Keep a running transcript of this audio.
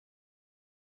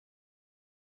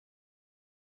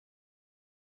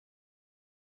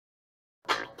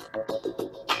Hello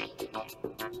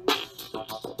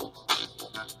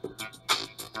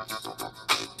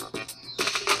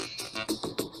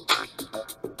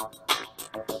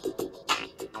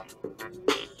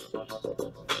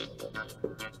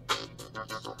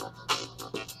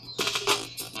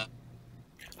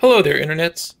there,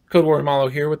 internets. Code Warrior Malo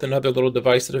here with another little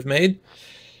device that I've made.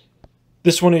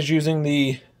 This one is using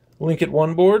the LinkIt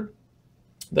One board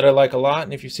that I like a lot,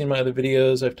 and if you've seen my other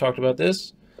videos, I've talked about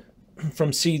this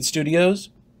from Seed Studios.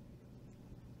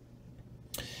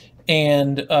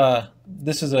 And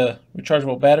this is a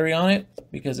rechargeable battery on it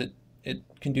because it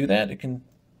can do that. It can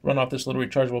run off this little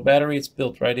rechargeable battery. It's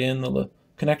built right in the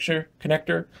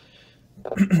connector.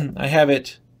 I have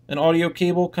an audio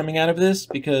cable coming out of this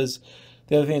because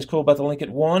the other thing that's cool about the LinkIt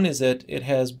One is that it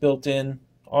has built-in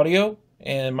audio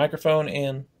and microphone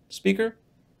and speaker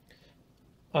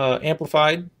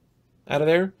amplified out of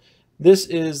there. This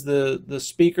is the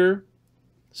speaker,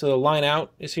 so the line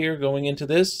out is here going into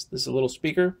this. This is a little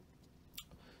speaker.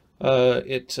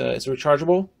 It's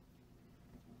rechargeable,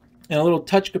 and a little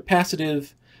touch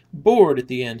capacitive board at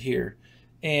the end here.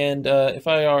 And if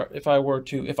I were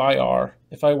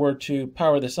to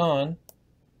power this on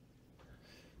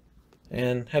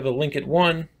and have a LinkIt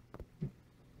One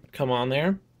come on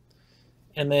there,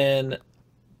 and then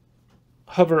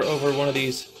hover over one of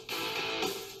these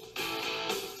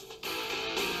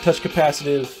touch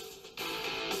capacitive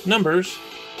numbers,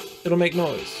 it'll make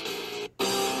noise.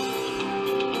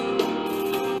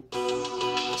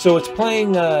 So it's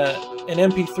playing an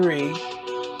MP3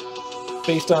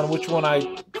 based on which one I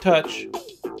touch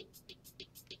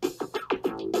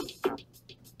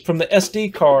from the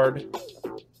SD card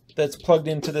that's plugged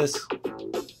into this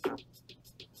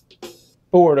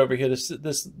board over here. This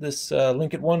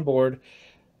LinkIt One board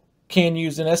can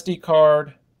use an SD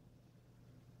card,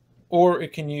 or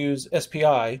it can use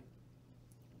SPI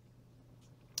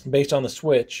based on the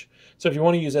switch. So if you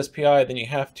want to use SPI, then you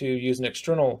have to use an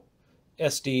external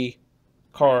SD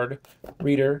card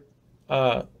reader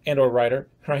and or writer,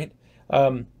 right?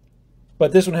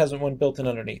 But this one has one built in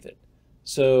underneath it.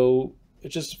 So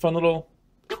it's just a fun little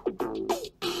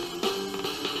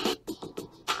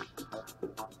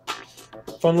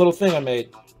thing I made.